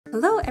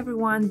Hello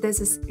everyone,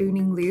 this is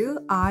Uning Liu.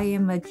 I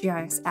am a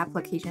GIS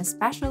application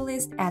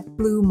specialist at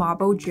Blue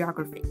Marble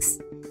Geographics.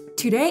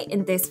 Today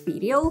in this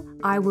video,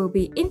 I will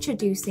be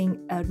introducing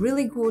a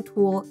really cool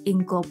tool in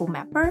Global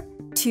Mapper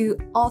to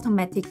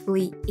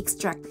automatically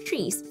extract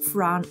trees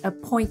from a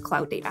point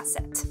cloud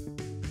dataset.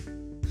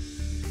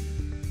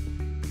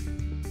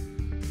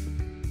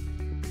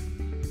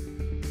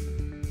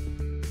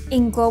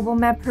 In Global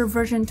Mapper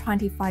version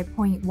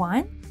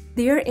 25.1,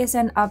 there is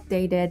an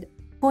updated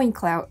point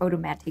cloud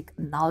automatic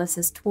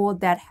analysis tool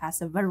that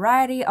has a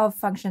variety of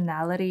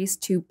functionalities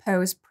to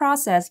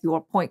post-process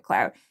your point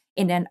cloud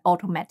in an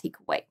automatic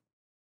way.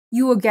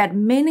 You will get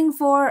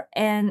meaningful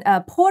and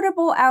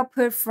portable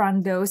output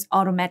from those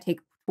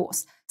automatic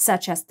tools,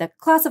 such as the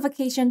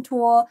classification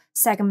tool,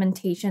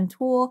 segmentation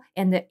tool,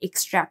 and the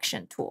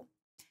extraction tool.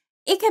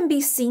 It can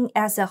be seen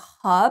as a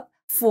hub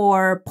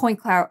for point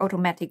cloud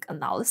automatic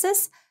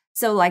analysis,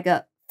 so like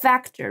a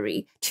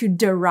factory to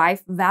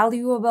derive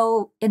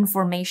valuable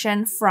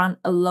information from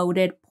a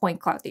loaded point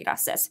cloud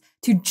datasets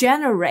to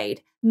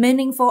generate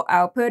meaningful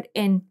output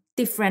in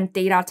different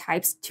data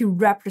types to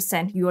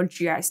represent your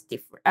GIS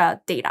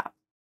data.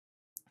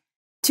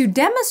 To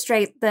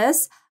demonstrate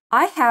this,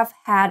 I have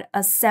had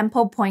a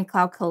sample point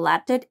cloud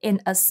collected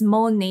in a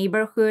small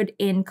neighborhood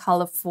in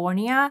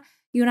California,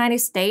 United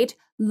States,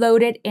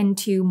 loaded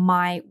into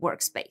my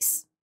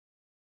workspace.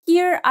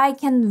 Here, I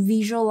can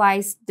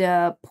visualize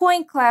the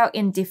point cloud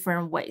in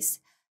different ways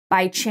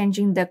by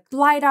changing the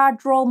LiDAR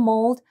draw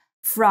mode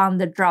from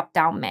the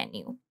drop-down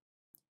menu.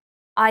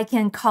 I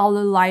can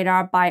color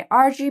LiDAR by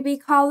RGB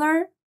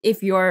color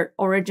if your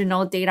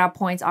original data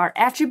points are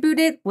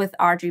attributed with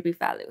RGB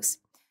values.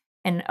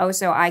 And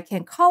also, I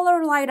can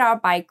color LiDAR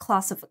by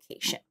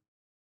classification.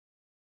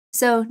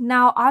 So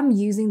now I'm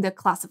using the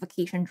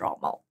classification draw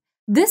mode.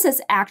 This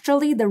is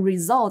actually the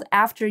result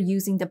after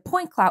using the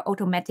point cloud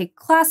automatic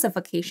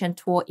classification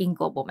tool in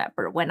Global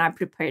Mapper when I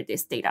prepared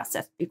this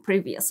dataset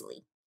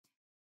previously.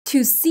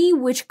 To see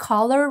which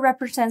color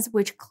represents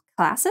which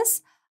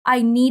classes,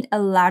 I need a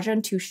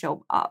legend to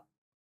show up.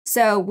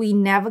 So we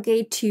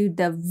navigate to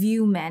the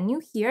View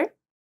menu here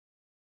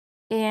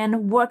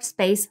and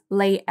Workspace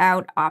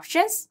Layout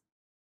Options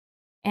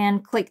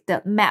and click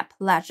the Map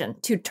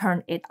legend to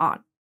turn it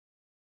on.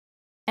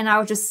 And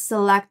I'll just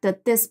select the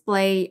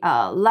display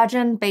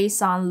legend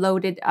based on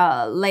loaded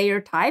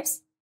layer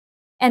types.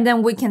 And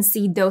then we can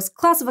see those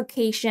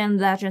classification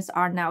legends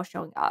are now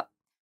showing up.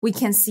 We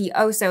can see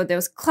also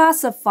those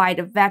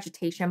classified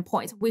vegetation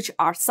points, which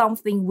are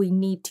something we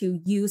need to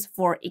use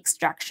for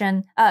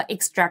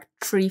extract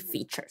tree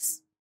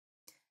features.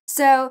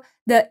 So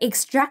the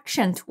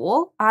extraction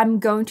tool I'm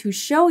going to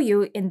show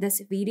you in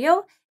this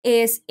video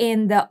is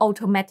in the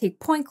automatic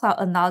point cloud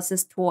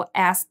analysis tool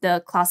as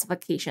the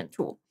classification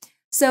tool.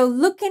 So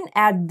looking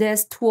at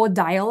this tool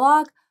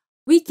dialog,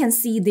 we can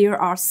see there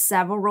are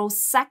several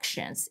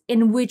sections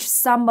in which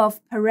some of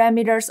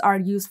parameters are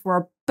used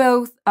for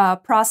both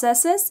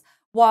processes,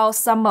 while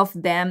some of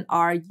them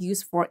are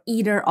used for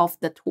either of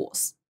the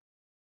tools.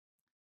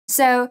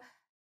 So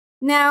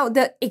now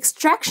the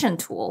extraction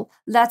tool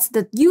lets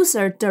the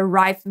user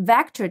derive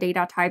vector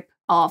data type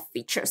of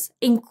features,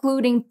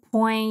 including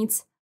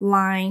points,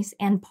 lines,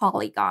 and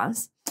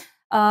polygons.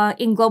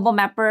 In Global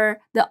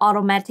Mapper, the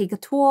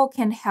automatic tool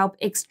can help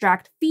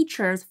extract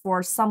features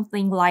for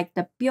something like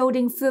the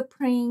building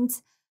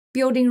footprints,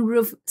 building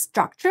roof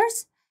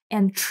structures,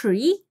 and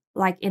tree,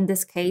 like in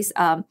this case,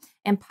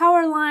 and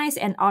power lines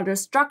and other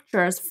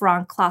structures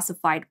from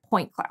classified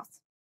point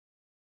clouds.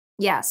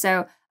 Yeah,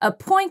 so a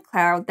point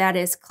cloud that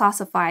is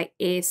classified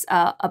is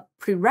a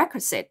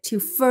prerequisite to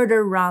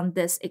further run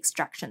this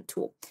extraction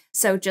tool.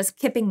 So just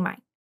keep in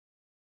mind.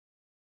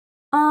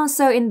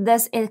 So in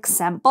this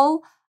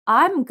example,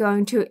 I'm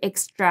going to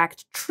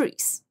extract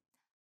trees.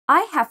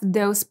 I have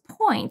those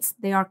points.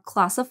 They are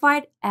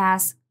classified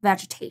as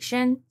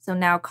vegetation, so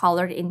now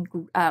colored in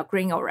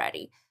green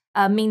already,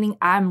 meaning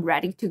I'm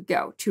ready to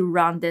go to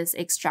run this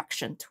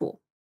extraction tool.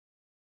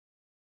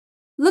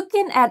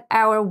 Looking at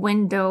our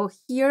window,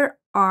 here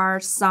are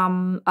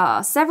some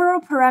several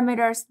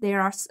parameters that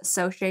are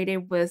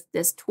associated with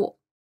this tool.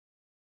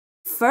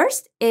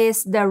 First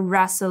is the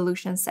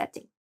resolution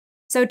setting.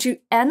 So to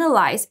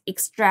analyze,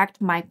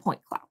 extract my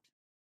point cloud,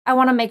 I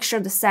want to make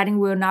sure the setting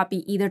will not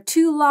be either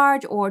too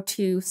large or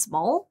too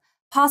small,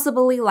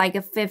 possibly like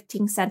a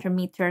 15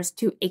 centimeters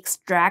to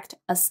extract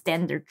a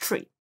standard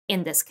tree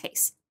in this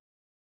case.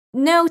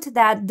 Note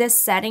that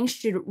this setting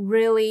should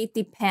really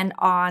depend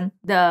on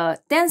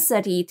the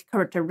density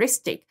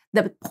characteristic,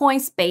 the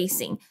point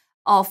spacing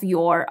of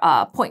your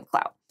point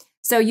cloud.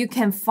 So you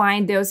can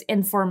find those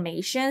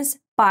informations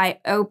by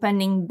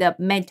opening the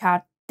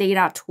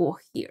metadata tool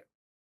here.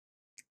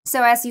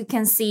 So as you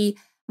can see,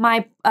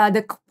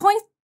 the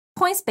point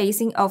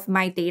spacing of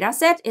my data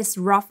set is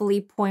roughly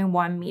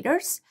 0.1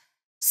 meters.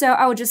 So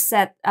I will just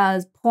set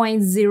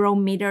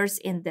 0.0 meters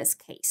in this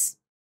case.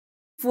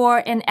 For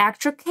an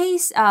actual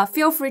case,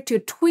 feel free to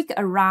tweak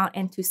around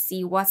and to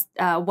see what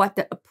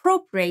the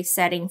appropriate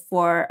setting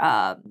for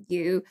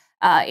you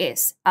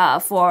is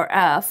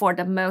for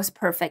the most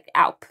perfect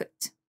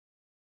output.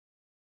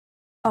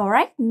 All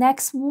right,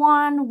 next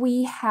one,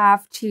 we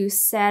have to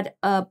set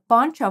a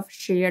bunch of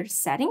shared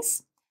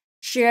settings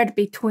shared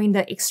between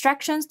the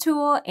extractions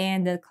tool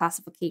and the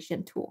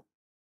classification tool,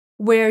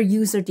 where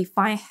users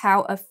define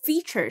how a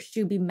feature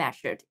should be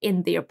measured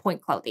in their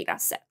point cloud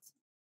dataset.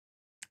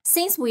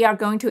 Since we are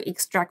going to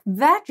extract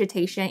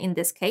vegetation in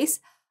this case,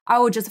 I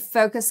will just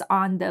focus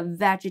on the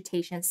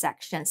vegetation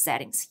section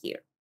settings here.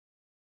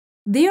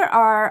 There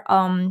are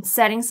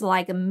settings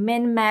like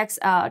min-max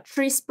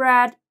tree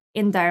spread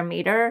in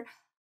diameter.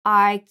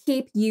 I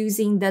keep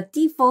using the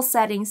default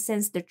settings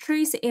since the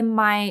trees in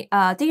my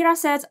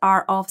datasets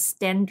are of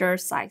standard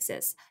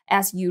sizes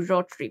as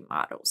usual tree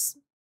models.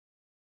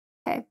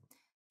 Okay,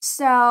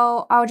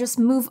 so I'll just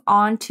move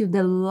on to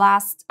the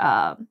last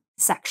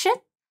section.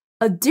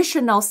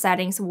 Additional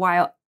settings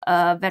while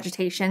a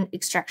vegetation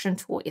extraction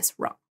tool is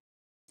run.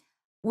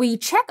 We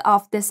check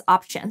off these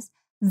options,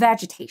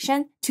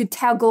 vegetation, to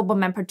tell Global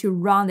Mapper to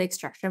run the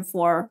extraction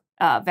for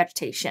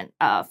vegetation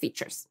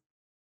features.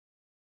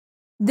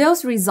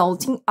 Those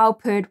resulting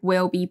output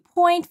will be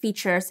point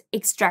features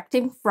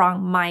extracting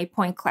from my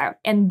point cloud,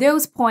 and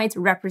those points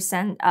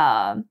represent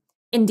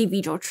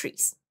individual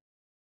trees.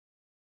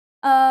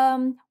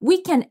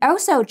 We can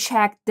also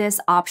check this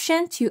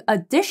option to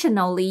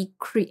additionally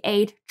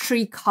create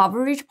tree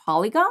coverage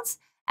polygons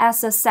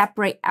as a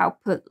separate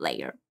output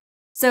layer.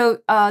 So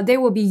they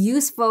will be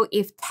useful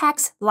if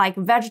text like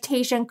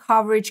vegetation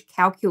coverage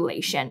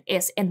calculation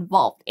is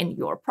involved in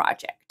your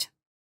project.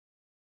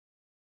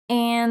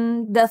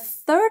 And the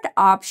third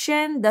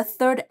option, the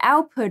third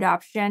output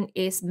option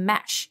is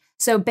mesh.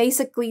 So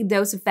basically,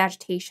 those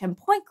vegetation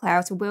point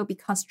clouds will be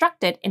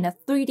constructed in a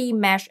 3D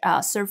mesh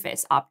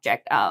surface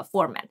object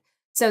format.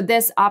 So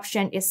this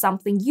option is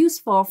something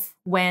useful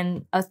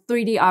when a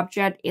 3D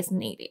object is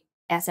needed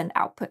as an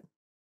output.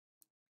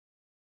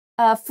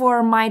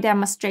 For my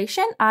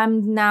demonstration,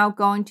 I'm now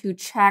going to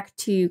check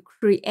to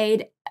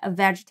create a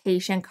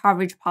vegetation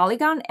coverage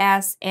polygon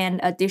as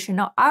an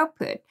additional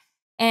output.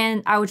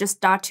 And I will just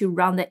start to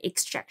run the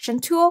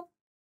extraction tool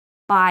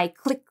by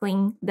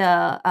clicking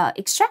the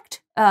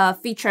extract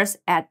features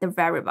at the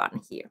very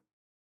bottom here.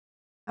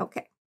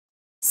 Okay,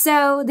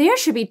 so there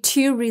should be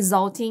two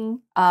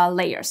resulting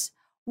layers.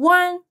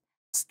 One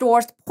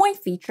stores point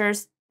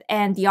features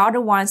and the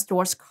other one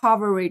stores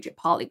coverage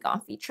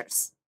polygon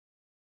features.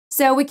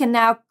 So we can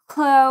now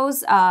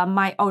close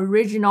my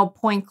original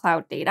point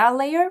cloud data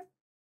layer,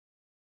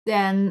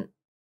 then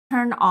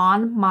turn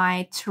on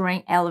my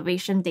terrain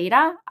elevation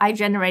data I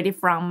generated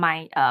from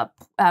my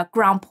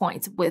ground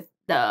points with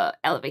the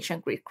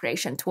elevation grid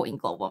creation tool in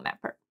Global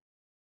Mapper.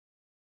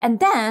 And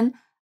then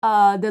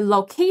the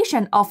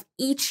location of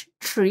each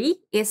tree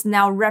is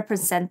now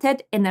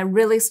represented in a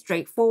really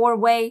straightforward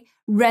way,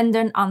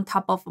 rendered on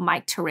top of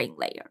my terrain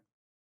layer.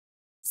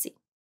 See,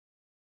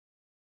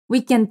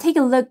 we can take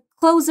a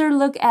closer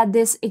look at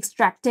this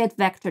extracted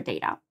vector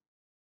data.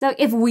 So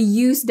if we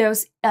use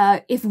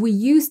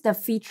the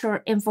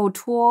feature info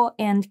tool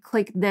and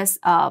click this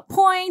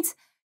point,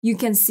 you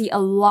can see a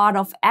lot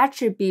of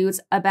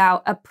attributes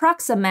about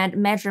approximate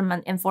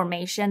measurement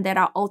information that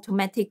are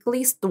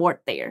automatically stored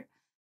there.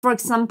 For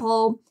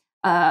example,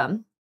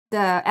 the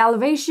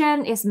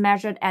elevation is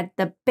measured at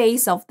the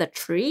base of the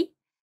tree,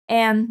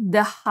 and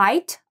the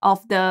height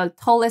of the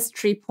tallest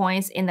tree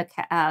points in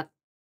the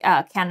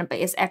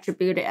canopy is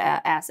attributed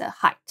as a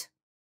height.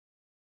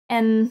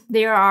 And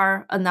there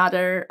are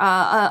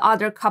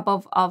other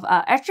couple of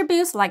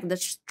attributes like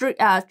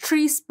the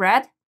tree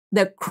spread,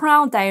 the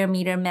crown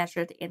diameter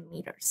measured in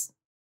meters.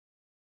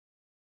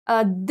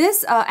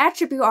 These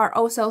attributes are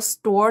also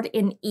stored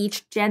in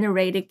each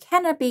generated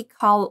canopy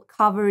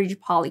coverage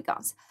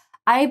polygons.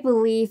 I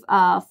believe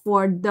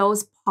for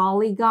those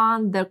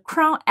polygons, the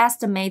crown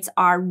estimates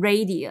are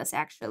radius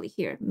actually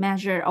here,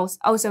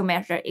 also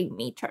measured in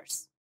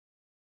meters.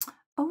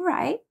 All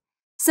right.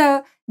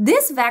 So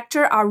these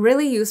vectors are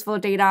really useful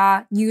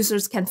data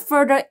users can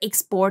further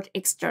export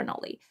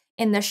externally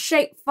in the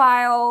shape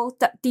file,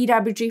 the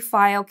DWG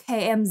file,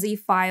 KMZ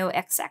file,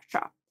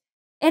 etc.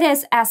 It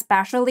is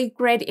especially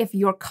great if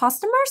your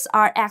customers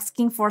are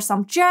asking for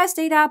some GIS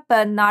data,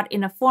 but not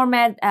in a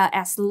format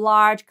as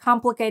large,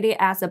 complicated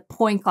as a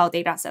point cloud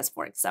dataset,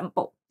 for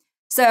example.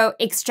 So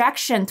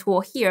extraction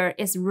tool here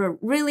is a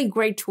really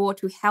great tool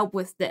to help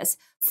with this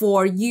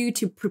for you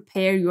to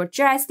prepare your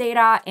GIS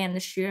data and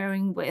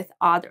sharing with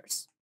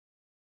others.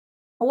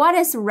 What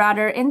is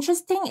rather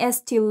interesting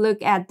is to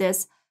look at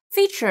these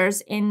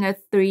features in a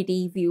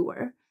 3D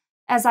viewer.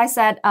 As I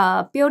said,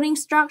 building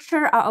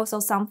structure are also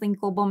something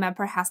Global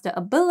Mapper has the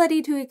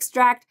ability to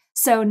extract.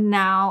 So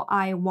now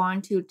I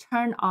want to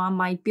turn on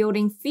my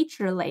building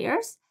feature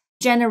layers,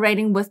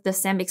 generating with the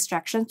same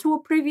extraction tool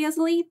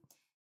previously.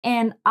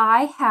 And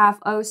I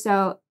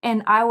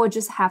will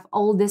just have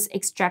all this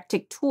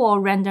extracted tool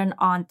rendered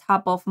on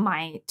top of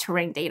my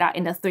terrain data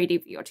in the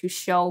 3D viewer to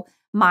show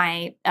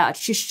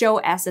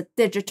as a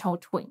digital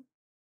twin.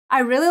 I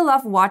really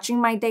love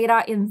watching my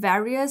data in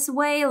various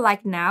ways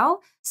like now.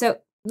 So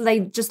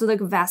they just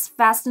look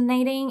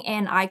fascinating,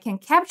 and I can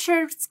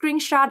capture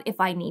screenshot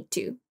if I need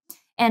to,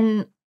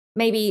 and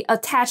maybe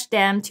attach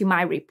them to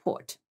my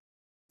report.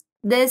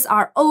 These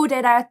are all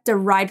data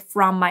derived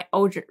from my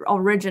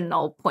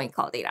original point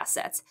cloud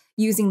datasets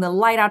using the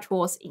LiDAR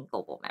tools in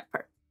Global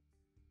Mapper.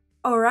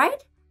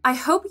 Alright, I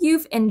hope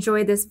you've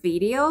enjoyed this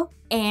video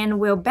and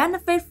will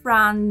benefit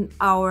from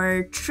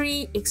our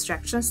tree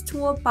extractions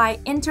tool by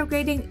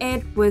integrating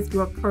it with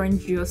your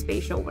current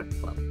geospatial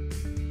workflow.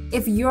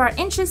 If you are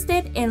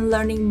interested in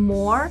learning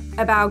more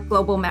about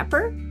Global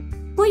Mapper,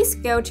 please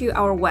go to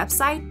our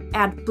website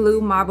at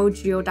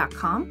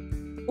bluemarblegeo.com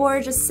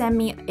or just send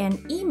me an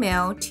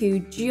email to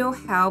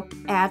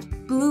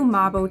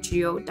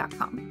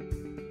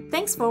geohelp@bluemarblegeo.com.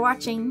 Thanks for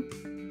watching!